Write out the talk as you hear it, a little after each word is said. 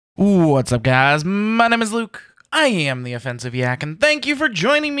What's up, guys? My name is Luke. I am the Offensive Yak, and thank you for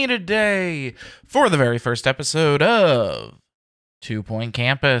joining me today for the very first episode of 2 Point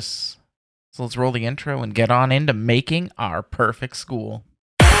Campus. So let's roll the intro and get on into making our perfect school.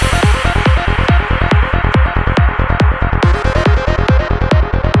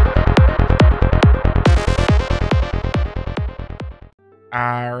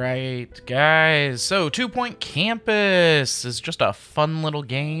 Alright, guys, so 2 Point Campus is just a fun little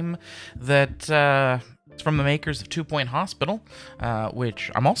game that it's from the makers of 2 Point Hospital, which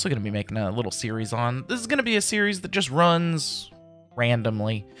I'm also going to be making a little series on. This is going to be a series that just runs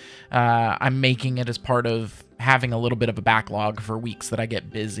randomly. I'm making it as part of having a little bit of a backlog for weeks that I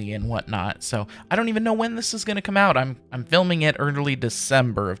get busy and whatnot, so I don't even know when this is going to come out. I'm filming it early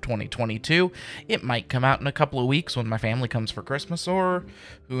December of 2022. It might come out in a couple of weeks when my family comes for Christmas, or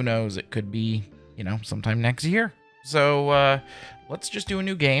who knows, it could be, you know, sometime next year. So let's just do a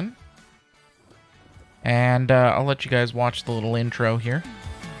new game, and I'll let you guys watch the little intro here.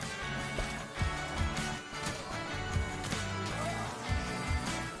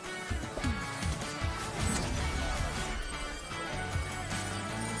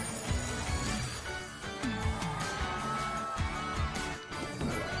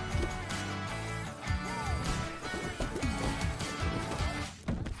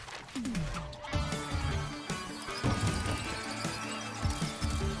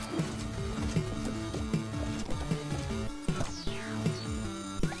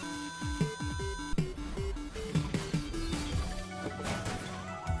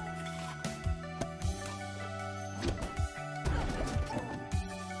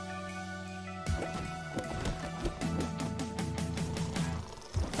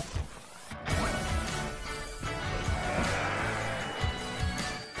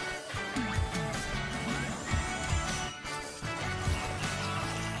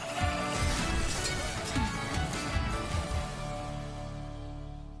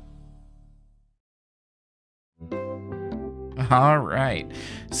 All right,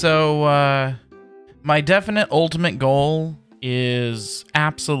 so my definite ultimate goal is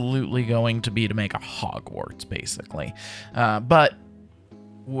absolutely going to be to make a Hogwarts, basically. But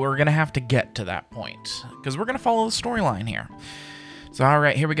we're going to have to get to that point, because we're going to follow the storyline here. So, all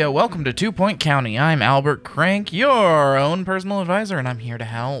right, here we go. Welcome to 2 Point County. I'm Albert Crank, your own personal advisor, and I'm here to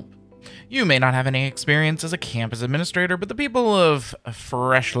help. You may not have any experience as a campus administrator, but the people of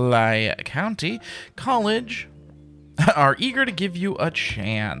Freshly County College are eager to give you a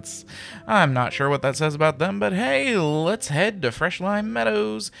chance. I'm not sure what that says about them, but hey, let's head to Freshly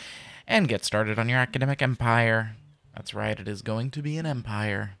Meadows and get started on your academic empire. That's right, it is going to be an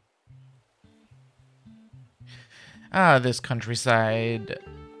empire. This countryside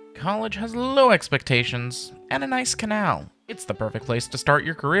college has low expectations and a nice canal. It's the perfect place to start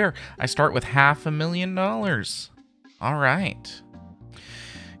your career. I start with $500,000. All right.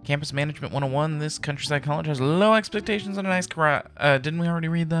 Campus Management 101, this countryside college has low expectations and a nice didn't we already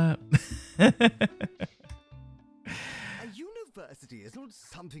read that? A university is not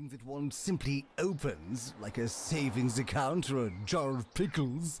something that one simply opens, like a savings account or a jar of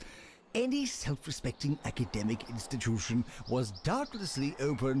pickles. Any self-respecting academic institution was doubtlessly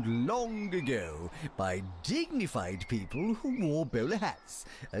opened long ago by dignified people who wore bowler hats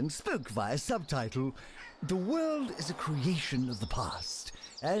and spoke via subtitle. The world is a creation of the past,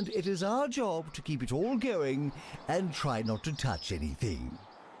 and it is our job to keep it all going and try not to touch anything.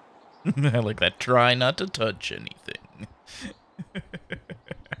 I like that. Try not to touch anything.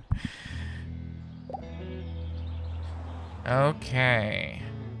 Okay.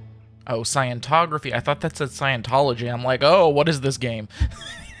 Oh, Scientography. I thought that said Scientology. I'm like, oh, what is this game?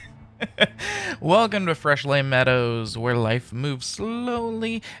 Welcome to Freshly Meadows, where life moves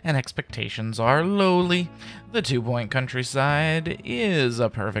slowly and expectations are lowly. The 2 Point countryside is a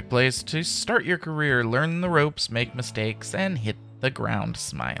perfect place to start your career, learn the ropes, make mistakes, and hit the ground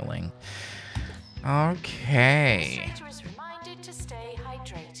smiling. Okay.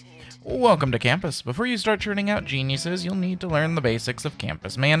 Welcome to campus. Before you start churning out geniuses, you'll need to learn the basics of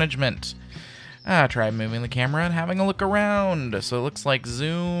campus management. Try moving the camera and having a look around. So it looks like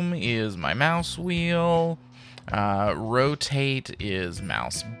zoom is my mouse wheel, rotate is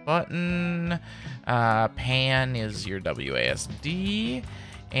mouse button, pan is your WASD,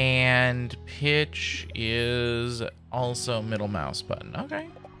 and pitch is also middle mouse button. Okay.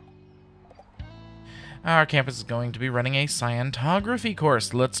 Our campus is going to be running a Scientography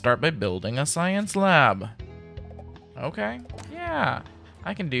course. Let's start by building a science lab. Okay, yeah,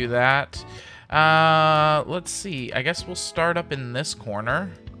 I can do that. Let's see. I guess we'll start up in this corner.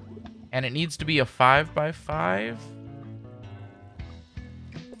 And it needs to be a 5x5.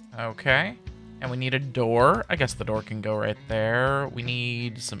 Okay. And we need a door. I guess the door can go right there. We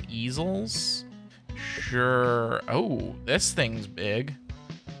need some easels. Sure. Oh, this thing's big.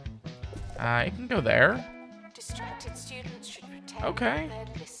 It can go there. Distracted students should pretend Okay. that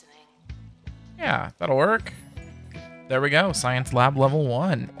they're listening. Yeah, that'll work. There we go. Science lab level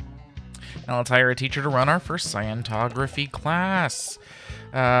 1. Now let's hire a teacher to run our first scientography class.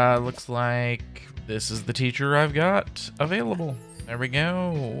 Looks like this is the teacher I've got available. There we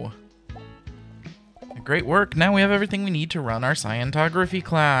go. Great work. Now we have everything we need to run our scientography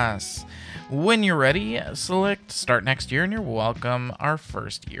class. When you're ready, select Start Next Year and you're welcome our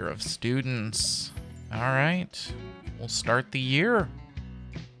first year of students. All right, we'll start the year.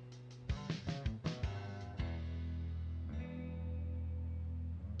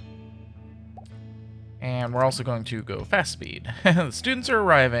 And we're also going to go fast speed. The students are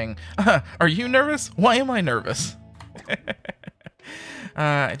arriving. Are you nervous? Why am I nervous?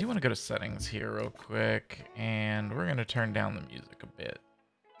 I do want to go to settings here real quick, and we're going to turn down the music a bit.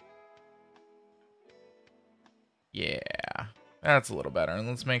 Yeah, that's a little better. And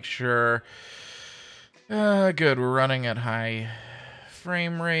let's make sure... good, we're running at high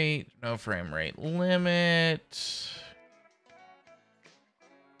frame rate. No frame rate limit.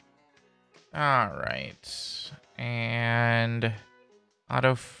 Alright. And...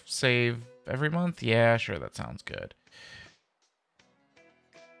 auto-save every month? Yeah, sure, that sounds good.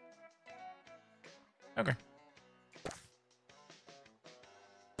 Okay.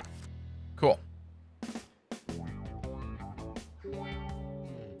 Cool.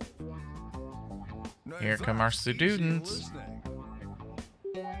 Here come our students.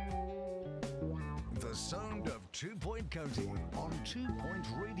 The sound of 2 Point County on 2 Point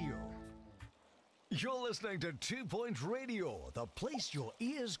Radio. You're listening to 2 Point Radio, the place your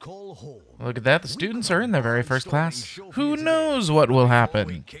ears call home. Look at that, the students are in their very first class. Who knows what will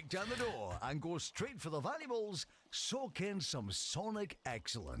happen? Kick down the door and go straight for the valuables, soak in some sonic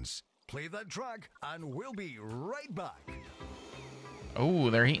excellence. Play that track and we'll be right back. Oh,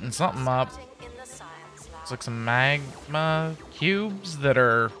 they're heating something up. Starting in the science lab. Looks like some magma cubes that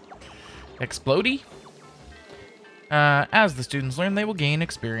are explodey. As the students learn, they will gain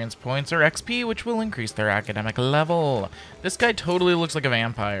experience points or XP, which will increase their academic level. This guy totally looks like a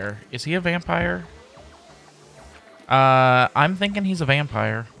vampire. Is he a vampire? I'm thinking he's a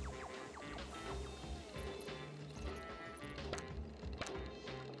vampire.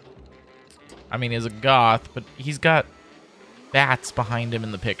 I mean, he's a goth, but he's got bats behind him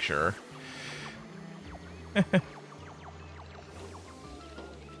in the picture.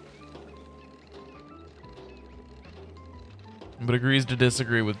 But agrees to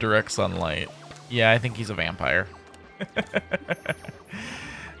disagree with direct sunlight. Yeah, I think he's a vampire.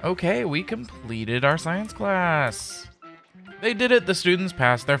 Okay, we completed our science class. They did it. The students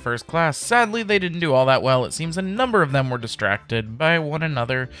passed their first class. Sadly, they didn't do all that well. It seems a number of them were distracted by one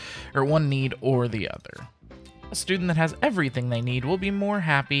another, or one need or the other. A student that has everything they need will be more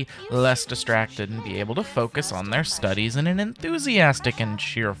happy, less distracted, and be able to focus on their studies in an enthusiastic and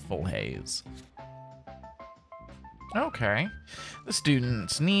cheerful haze. Okay. The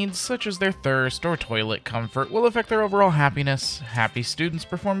students' needs, such as their thirst or toilet comfort, will affect their overall happiness. Happy students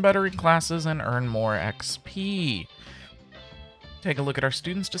perform better in classes and earn more XP. Take a look at our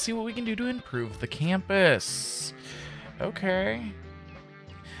students to see what we can do to improve the campus. Okay.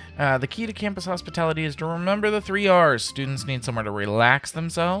 The key to campus hospitality is to remember the 3 R's. Students need somewhere to relax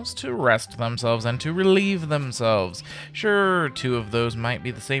themselves, to rest themselves, and to relieve themselves. Sure, 2 of those might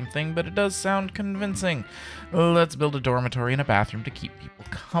be the same thing, but it does sound convincing. Let's build a dormitory and a bathroom to keep people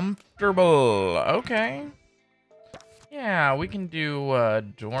comfortable. Okay. Yeah, we can do a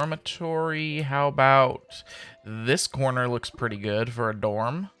dormitory. How about this corner looks pretty good for a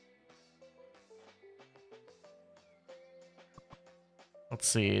dorm. Let's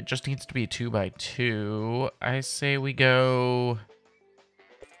see, it just needs to be 2 by 2. I say we go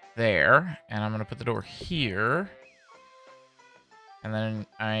there, and I'm going to put the door here. And then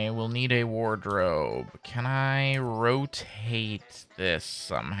I will need a wardrobe. Can I rotate this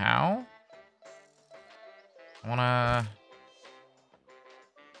somehow? I want to...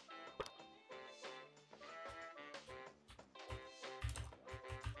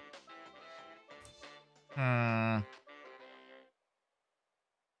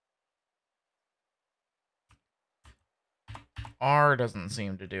 R doesn't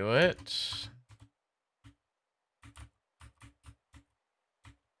seem to do it.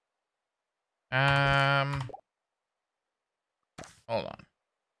 Hold on.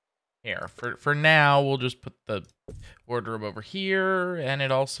 Here, for now, we'll just put the wardrobe over here, and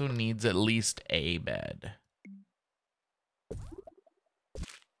it also needs at least a bed.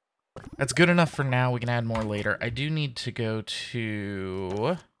 That's good enough for now. We can add more later. I do need to go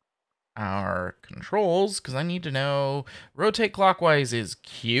to our controls because I need to know rotate clockwise is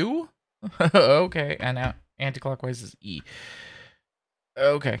Q. Okay, and now anti-clockwise is E.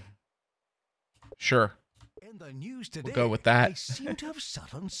 Okay. Sure. In the news today, We'll go with that. I seem to have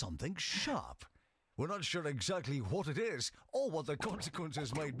sat on something sharp. We're not sure exactly what it is or what the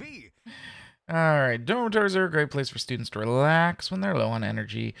consequences might be. Alright, dormitories are a great place for students to relax when they're low on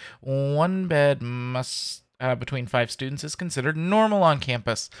energy. One bed must between 5 students is considered normal on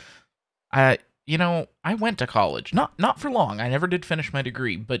campus. You know, I went to college. Not for long. I never did finish my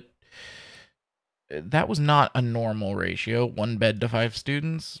degree, but that was not a normal ratio. 1 bed to 5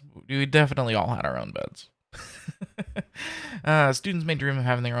 students. We definitely all had our own beds. Students may dream of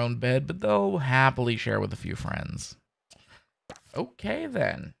having their own bed, but they'll happily share with a few friends. Okay,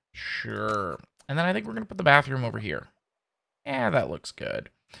 then. Sure. And then I think we're going to put the bathroom over here. Yeah, that looks good.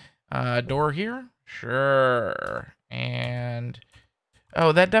 Door here? Sure. And...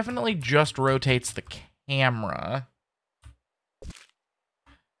 oh, that definitely just rotates the camera.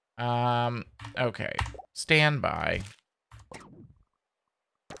 Okay. Stand by.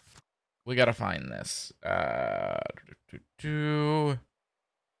 We gotta find this.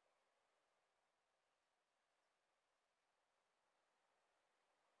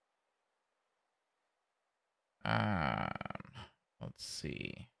 Let's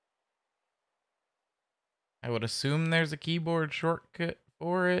see. I would assume there's a keyboard shortcut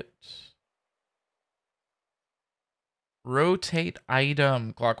for it. Rotate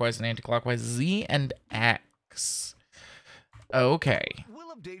item clockwise and anti-clockwise, Z and X. Okay.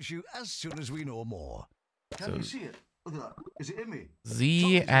 We'll update you as soon as we know more. Can you see it? Look at that. Is it in me?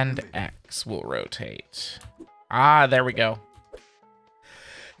 Z and X will rotate. Ah, there we go.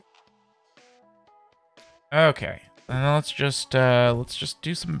 Okay. And let's just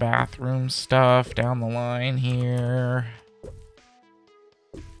do some bathroom stuff down the line here.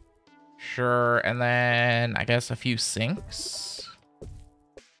 Sure, and then I guess a few sinks.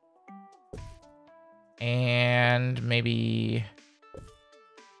 And maybe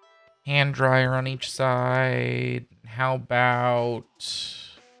hand dryer on each side. How about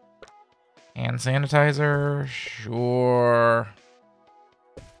hand sanitizer? Sure.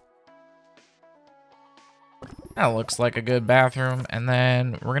 That looks like a good bathroom. And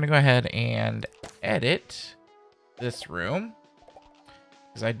then we're going to go ahead and edit this room,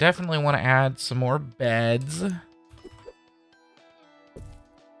 because I definitely want to add some more beds.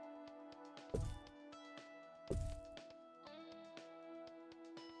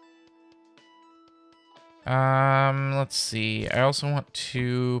 Let's see. I also want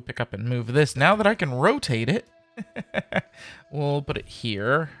to pick up and move this. Now that I can rotate it, we'll put it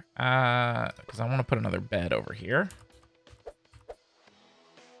here. Because I want to put another bed over here.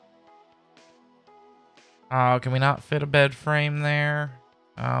 Oh, can we not fit a bed frame there?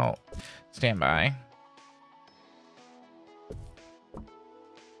 Oh, stand by.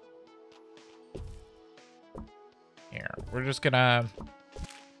 Here, we're just gonna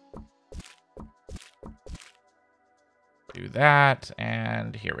do that,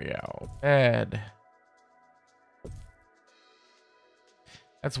 and here we go. Bed.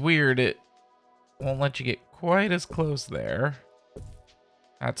 That's weird. It won't let you get quite as close there.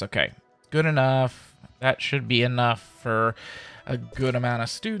 That's okay. Good enough. That should be enough for a good amount of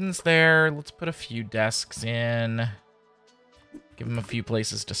students there. Let's put a few desks in. Give them a few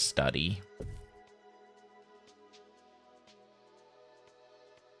places to study.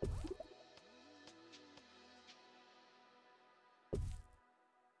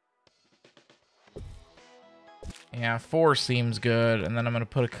 Yeah, 4 seems good. And then I'm going to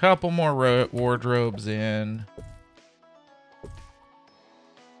put a couple more wardrobes in.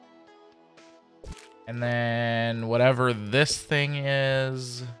 And then whatever this thing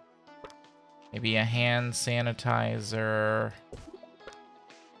is, maybe a hand sanitizer.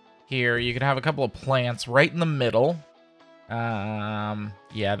 Here, you could have a couple of plants right in the middle.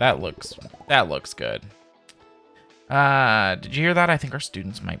 Yeah, that looks good. Did you hear that? I think our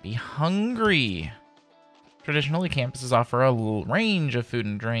students might be hungry. Traditionally, campuses offer a range of food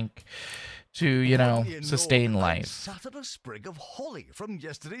and drink to, you know, sustain life. Sat at a sprig of holly from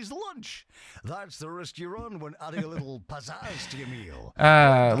yesterday's lunch. That's the risk you run when adding a little pizzazz to your meal.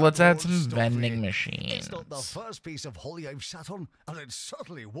 Let's add some vending machines. It's not the first piece of holly I've sat on, and it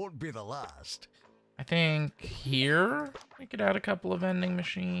certainly won't be the last. I think here we could add a couple of vending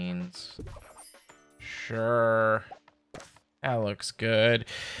machines. Sure. That looks good.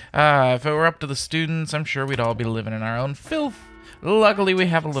 If it were up to the students, I'm sure we'd all be living in our own filth. Luckily, we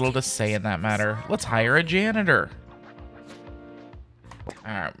have a little to say in that matter. Let's hire a janitor.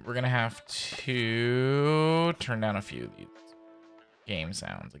 Alright, we're gonna have to turn down a few of these game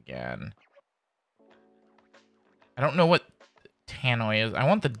sounds again. I don't know what tannoy is. I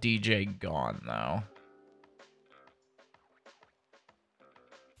want the DJ gone, though.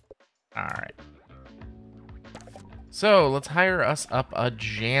 Alright. So, let's hire us up a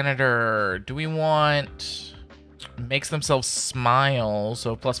janitor. Do we want... makes themselves smile,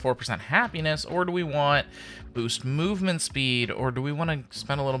 so plus 4% happiness, or do we want boost movement speed, or do we want to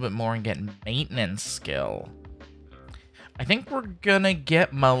spend a little bit more and get maintenance skill? I think we're gonna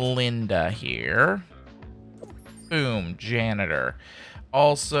get Melinda here. Boom, janitor.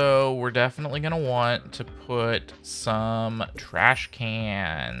 Also, we're definitely gonna want to put some trash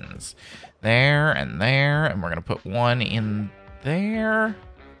cans there, and we're gonna put one in there.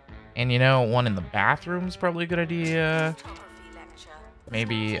 And you know, one in the bathroom is probably a good idea.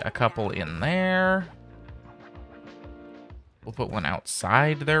 Maybe a couple in there. We'll put one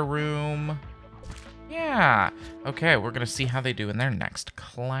outside their room. Yeah. Okay, we're going to see how they do in their next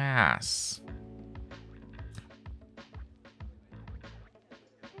class.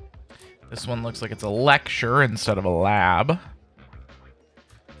 This one looks like it's a lecture instead of a lab.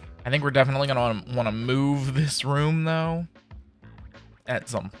 I think we're definitely going to want to move this room, though, at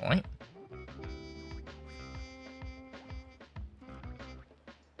some point.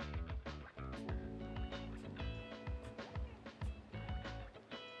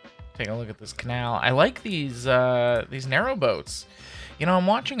 Take a look at this canal. I like these narrow boats. You know, I'm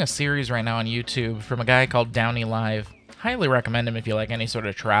watching a series right now on YouTube from a guy called Downey Live. Highly recommend him if you like any sort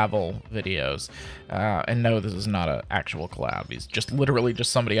of travel videos. And no, this is not an actual collab. He's just literally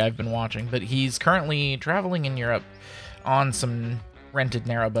just somebody I've been watching. But he's currently traveling in Europe on some rented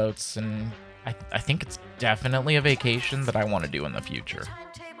narrow boats, and I think it's definitely a vacation that I want to do in the future.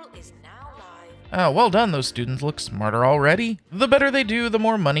 Well done, those students look smarter already. The better they do, the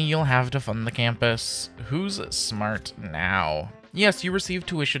more money you'll have to fund the campus. Who's smart now? Yes, you receive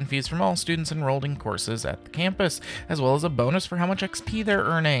tuition fees from all students enrolled in courses at the campus, as well as a bonus for how much XP they're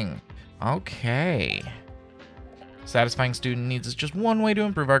earning. Okay. Satisfying student needs is just one way to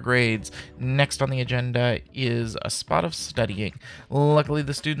improve our grades. Next on the agenda is a spot of studying. Luckily,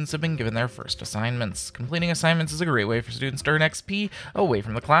 the students have been given their first assignments. Completing assignments is a great way for students to earn XP away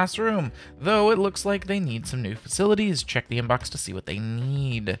from the classroom. Though it looks like they need some new facilities. Check the inbox to see what they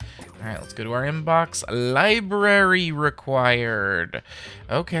need. Alright, let's go to our inbox. Library required.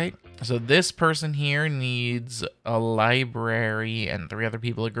 Okay, so this person here needs a library, and 3 other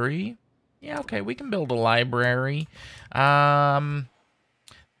people agree. Yeah, okay, we can build a library.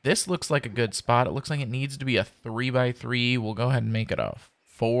 This looks like a good spot. It looks like it needs to be a 3x3. We'll go ahead and make it a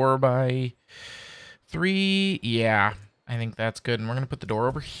 4x3. Yeah, I think that's good. And we're going to put the door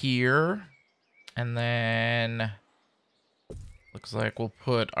over here. And then looks like we'll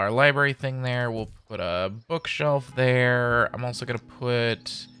put our library thing there. We'll put a bookshelf there. I'm also going to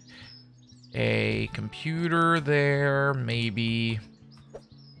put a computer there, maybe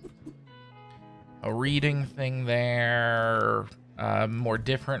a reading thing there, more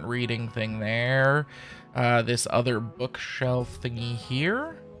different reading thing there, this other bookshelf thingy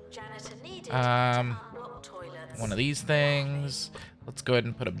here, one of these things. Let's go ahead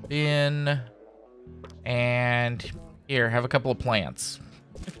and put a bin, and here, have a couple of plants.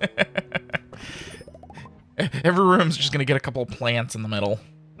 Every room's just gonna get a couple of plants in the middle.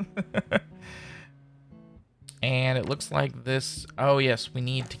 And it looks like this... Oh, yes, we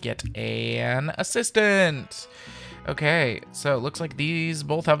need to get an assistant. Okay, so it looks like these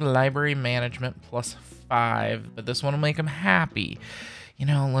both have library management plus 5, but this one will make them happy. You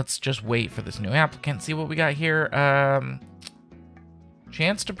know, let's just wait for this new applicant, see what we got here.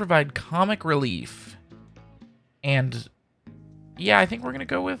 Chance to provide comic relief. And, yeah, I think we're going to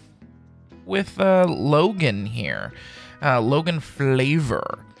go with Logan here. Logan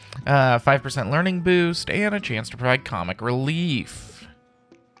Flavor. 5% learning boost, and a chance to provide comic relief.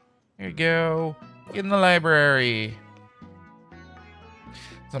 Here you go. In the library.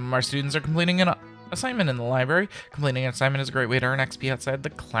 Some of our students are completing an assignment in the library. Completing an assignment is a great way to earn XP outside the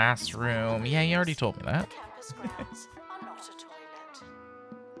classroom. Yeah, you already told me that. Campus grounds are not a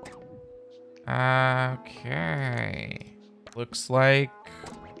toilet. Okay. Looks like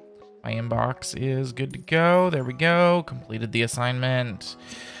my inbox is good to go. There we go. Completed the assignment.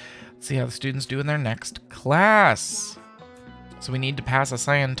 Let's see how the students do in their next class. So we need to pass a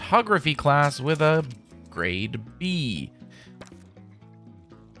scientography class with a grade B.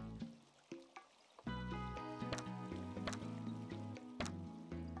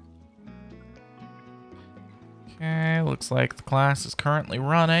 Okay, looks like the class is currently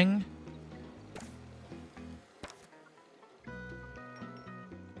running.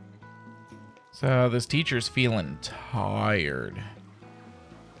 So this teacher's feeling tired.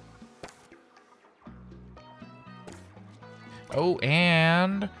 Oh,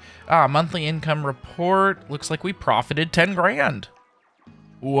 and monthly income report. Looks like we profited 10 grand.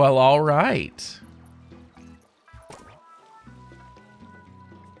 Well, all right.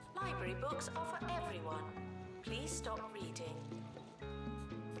 Library books are for everyone. Please stop reading.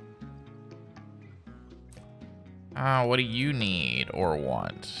 What do you need or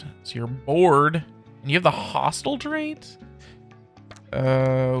want? So you're bored, and you have the hostile trait?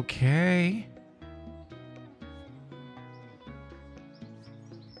 Okay.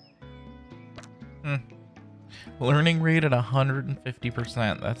 Learning rate at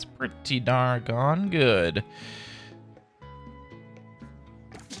 150%. That's pretty doggone good.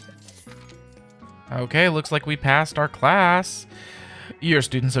 Okay, looks like we passed our class. Your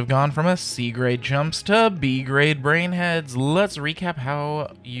students have gone from a C grade chumps to B grade brainheads. Let's recap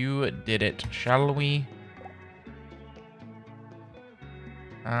how you did it, shall we?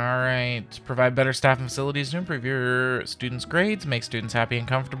 Alright, provide better staff and facilities to improve your students' grades, make students happy and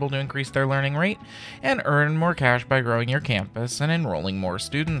comfortable to increase their learning rate, and earn more cash by growing your campus and enrolling more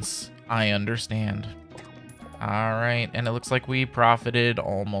students. I understand. Alright, and it looks like we profited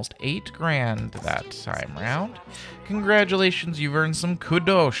almost 8 grand that time round. Congratulations, you've earned some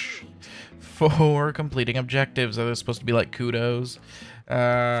kudos for completing objectives. Are those supposed to be like kudos?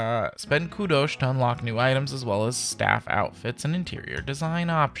 Spend kudos to unlock new items as well as staff outfits and interior design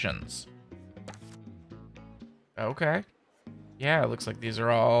options. Okay. Yeah, it looks like these are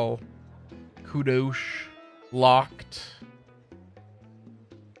all kudos locked.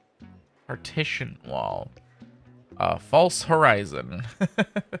 Partition wall. False horizon.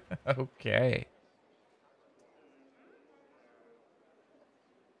 Okay.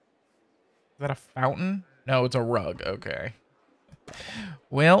 Is that a fountain? No, it's a rug. Okay.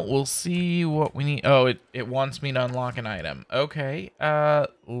 Well, we'll see what we need. Oh, it wants me to unlock an item. Okay,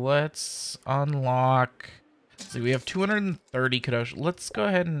 let's unlock... Let's see, we have 230 Kadosh. Let's go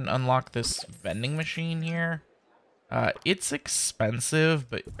ahead and unlock this vending machine here. It's expensive,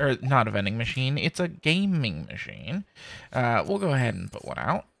 but... Or, not a vending machine. It's a gaming machine. We'll go ahead and put one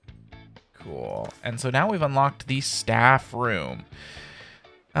out. Cool. And so now we've unlocked the staff room.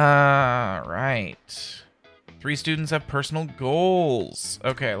 Right. 3 students have personal goals.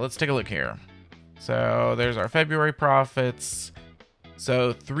 Okay, let's take a look here. So there's our February profits.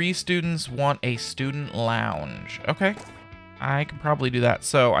 So 3 students want a student lounge. Okay, I could probably do that.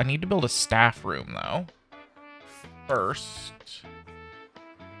 So I need to build a staff room though. First,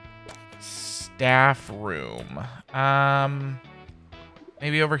 staff room.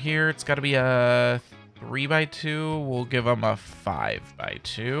 Maybe over here it's got to be a 3x2. We'll give them a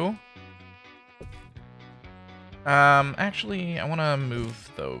 5x2. Actually, I want to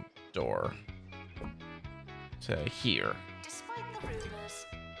move the door to here.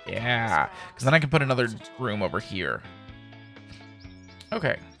 Yeah, because then I can put another room over here.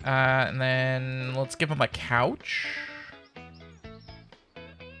 Okay, and then let's give them a couch.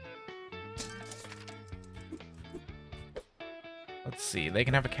 Let's see, they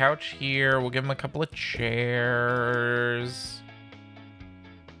can have a couch here. We'll give them a couple of chairs.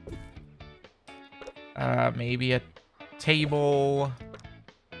 Maybe a table.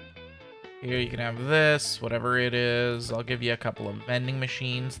 Here you can have this, whatever it is. I'll give you a couple of vending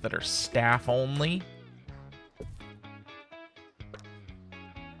machines that are staff only.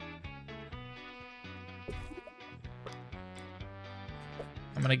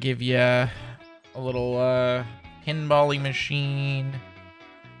 I'm gonna give you a little pinballing machine,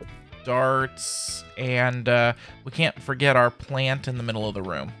 darts, and we can't forget our plant in the middle of the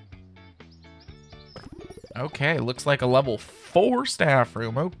room. Okay, looks like a level 4 staff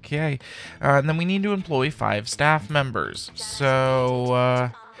room. Okay, and then we need to employ 5 staff members.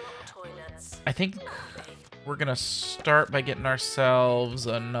 So I think we're gonna start by getting ourselves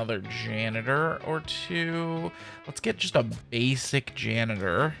another janitor or 2. Let's get just a basic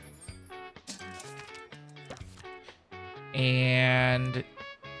janitor. And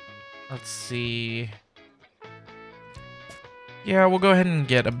let's see. Yeah, we'll go ahead and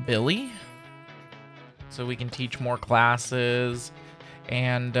get a Billy, so we can teach more classes.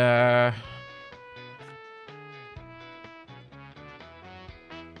 And I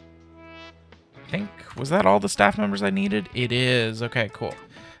think, was that all the staff members I needed? It is. Okay, cool.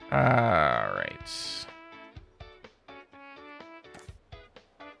 All right.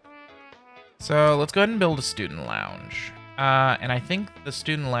 So let's go ahead and build a student lounge. And I think the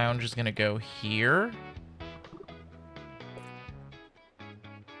student lounge is going to go here.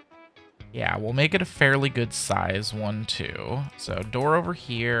 Yeah, we'll make it a fairly good size one, too. So door over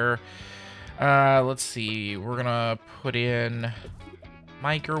here. Let's see. We're gonna put in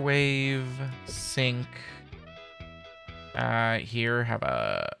microwave, sink. Here, have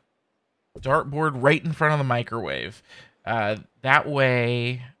a dartboard right in front of the microwave. That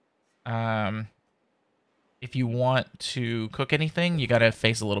way, if you want to cook anything, you gotta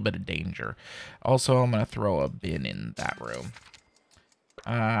face a little bit of danger. Also, I'm gonna throw a bin in that room.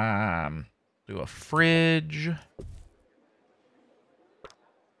 Do a fridge.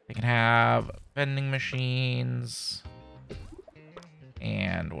 They can have vending machines.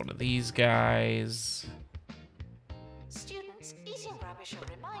 And one of these guys. Students eating rubbish are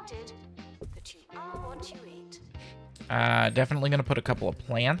reminded that you are what you eat. Definitely gonna put a couple of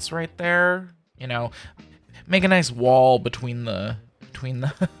plants right there. You know, make a nice wall between the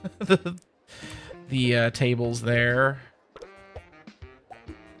the tables there.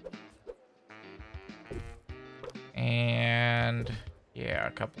 And yeah,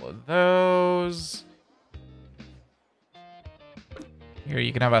 a couple of those. Here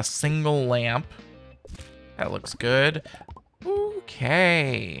you can have a single lamp. That looks good.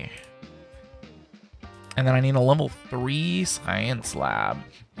 Okay. And then I need a level 3 science lab.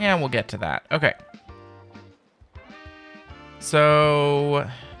 Yeah, we'll get to that. Okay. So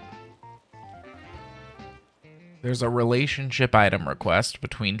there's a relationship item request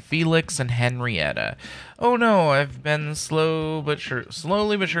between Felix and Henrietta. Oh no, I've been slowly but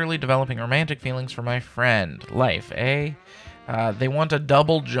surely developing romantic feelings for my friend. Life, eh? They want a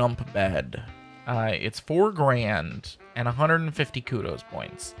double jump bed. It's $4 grand and 150 kudos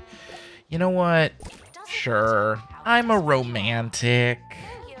points. You know what? Sure, I'm a romantic. No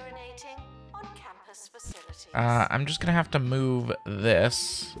urinating on campus facilities. I'm just gonna have to move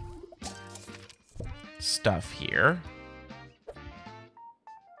this stuff here.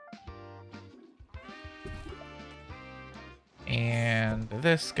 And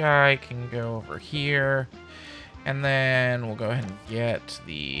this guy can go over here. And then we'll go ahead and get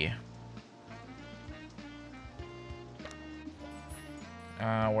the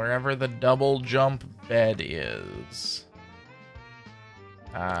wherever the double jump bed is.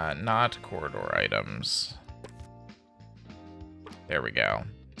 Not corridor items. There we go.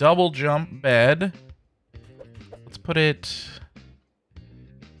 Double jump bed. Let's put it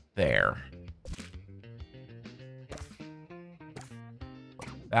there.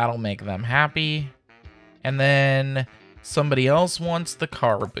 That'll make them happy. And then somebody else wants the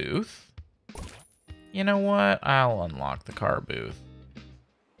car booth. You know what? I'll unlock the car booth.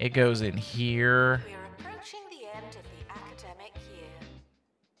 It goes in here. We're approaching the end of the academic year.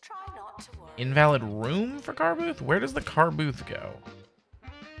 Try not to worry. Invalid room for car booth? Where does the car booth go?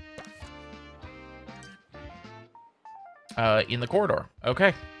 In the corridor.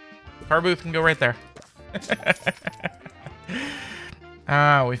 Okay. Car booth can go right there.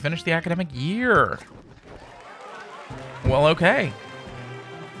 We finished the academic year. Well, okay.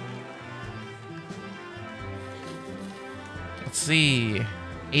 Let's see.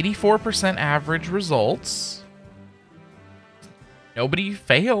 84% average results. Nobody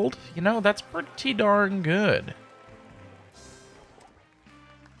failed. You know, that's pretty darn good.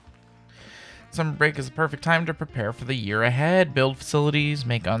 Summer break is the perfect time to prepare for the year ahead, build facilities,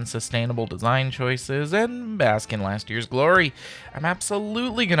 make unsustainable design choices, and bask in last year's glory. I'm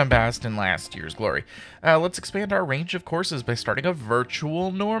absolutely gonna bask in last year's glory. Let's expand our range of courses by starting a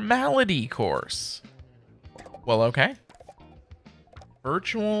virtual normality course. Well, okay.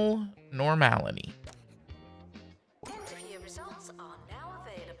 Virtual normality. End-of-year results are now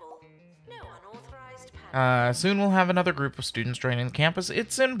available. No unauthorized panel. Soon we'll have another group of students joining the campus.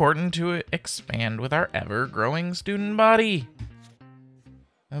 It's important to expand with our ever-growing student body.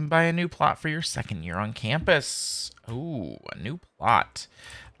 And buy a new plot for your second year on campus. Ooh, a new plot.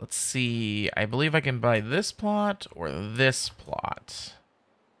 Let's see. I believe I can buy this plot or this plot.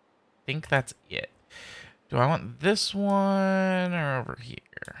 I think that's it. Do I want this one or over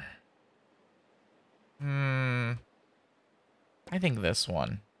here? I think this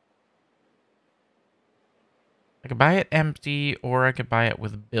one. I could buy it empty, or I could buy it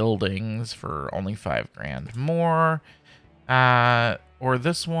with buildings for only $5 grand more. Or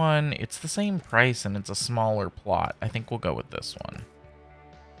this one, it's the same price and it's a smaller plot. I think we'll go with this one.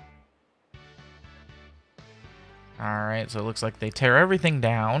 Alright, so it looks like they tear everything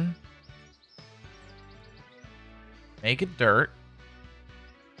down. Make it dirt.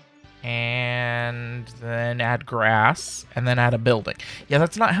 And then add grass. And then add a building. Yeah,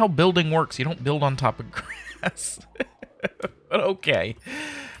 that's not how building works. You don't build on top of grass. But okay.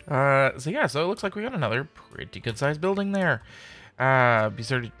 So yeah, so it looks like we got another pretty good sized building there. Be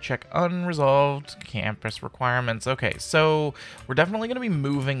sure to check unresolved campus requirements. Okay, so we're definitely going to be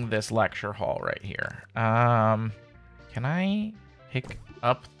moving this lecture hall right here. Can I pick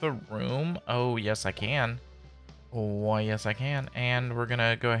up the room? Oh, yes, I can. Oh, yes, I can. And we're going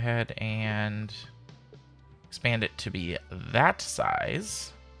to go ahead and expand it to be that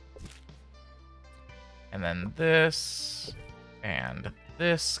size. And then this and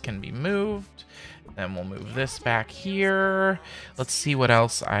this can be moved. Then we'll move this back here. Let's see what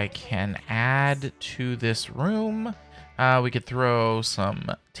else I can add to this room. We could throw some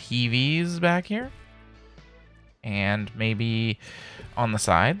TVs back here. And maybe on the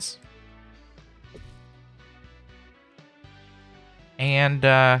sides. And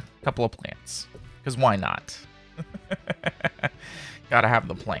a couple of plants. Because why not? Gotta have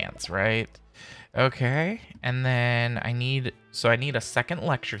the plants, right? Okay. And then I need a second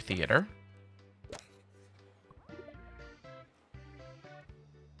lecture theater.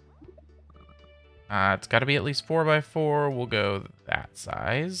 It's got to be at least 4x4. We'll go that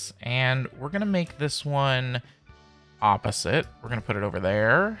size. And we're going to make this one opposite. We're going to put it over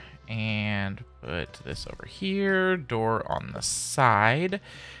there. And put this over here. Door on the side. And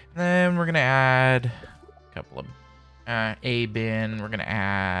then we're going to add a couple of A bin. We're going to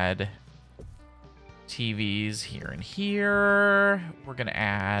add TVs here and here. We're going to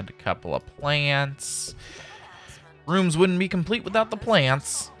add a couple of plants. Rooms wouldn't be complete without the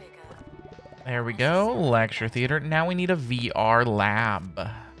plants. There we go. Lecture theater. Now we need a VR lab.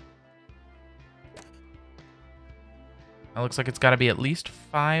 It looks like it's got to be at least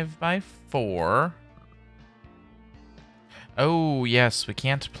 5x4. Oh, yes. We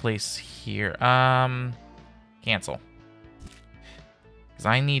can't place here. Cancel. Because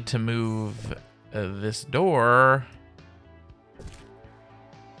I need to move this door.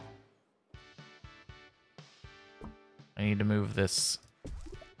 I need to move this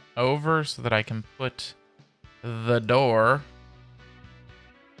over so that I can put the door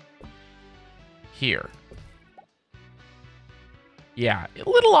here. Yeah, a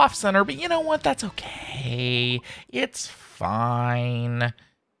little off center, but you know what? That's okay. It's fine.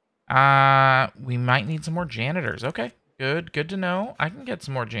 We might need some more janitors. Okay, good to know. I can get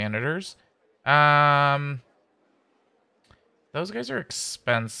some more janitors. Those guys are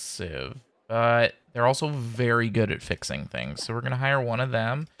expensive, but they're also very good at fixing things. So we're going to hire one of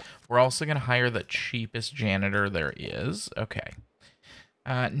them. We're also going to hire the cheapest janitor there is. Okay.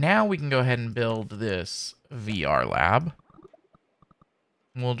 Now we can go ahead and build this VR lab.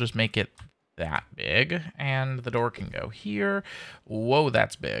 We'll just make it that big. And the door can go here. Whoa,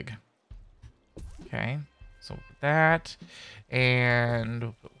 that's big. Okay. So that.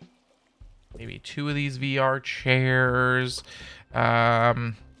 And maybe 2 of these VR chairs.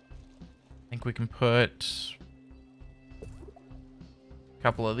 I think we can put a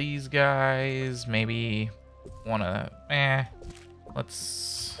couple of these guys. Maybe one of...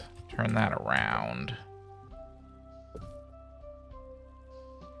 Let's turn that around.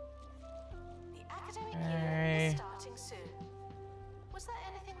 The academic year is starting soon. Was there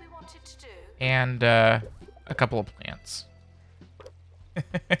anything we wanted to do? And a couple of plants.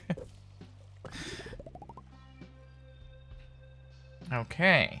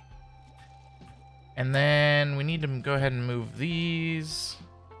 Okay. And then we need to go ahead and move these.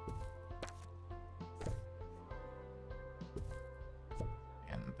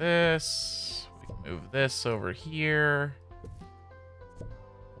 And this. We can move this over here.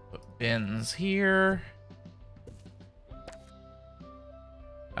 Put bins here.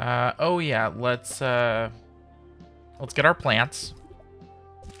 Oh yeah, let's get our plants.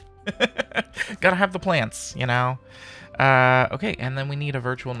 Gotta have the plants, you know. Okay, and then we need a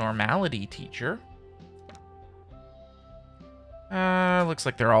virtual normality teacher. Looks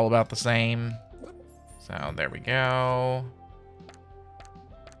like they're all about the same. So there we go.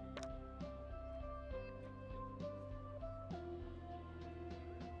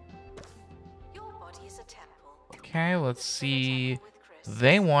 Your body is a temple. Okay, let's see.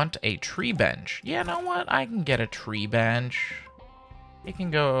 They want a tree bench. Yeah, you know what? I can get a tree bench. It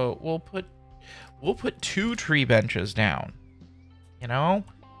can go. We'll put 2 tree benches down. You know?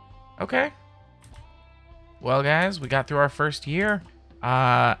 Okay. Well, guys, we got through our first year.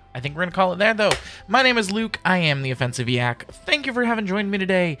 I think we're going to call it there, though. My name is Luke. I am the Offensive Yak. Thank you for having joined me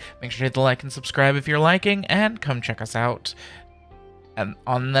today. Make sure to hit the like and subscribe if you're liking, and come check us out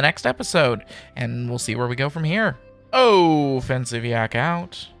on the next episode, and we'll see where we go from here. Offensive Yak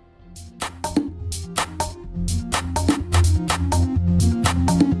out.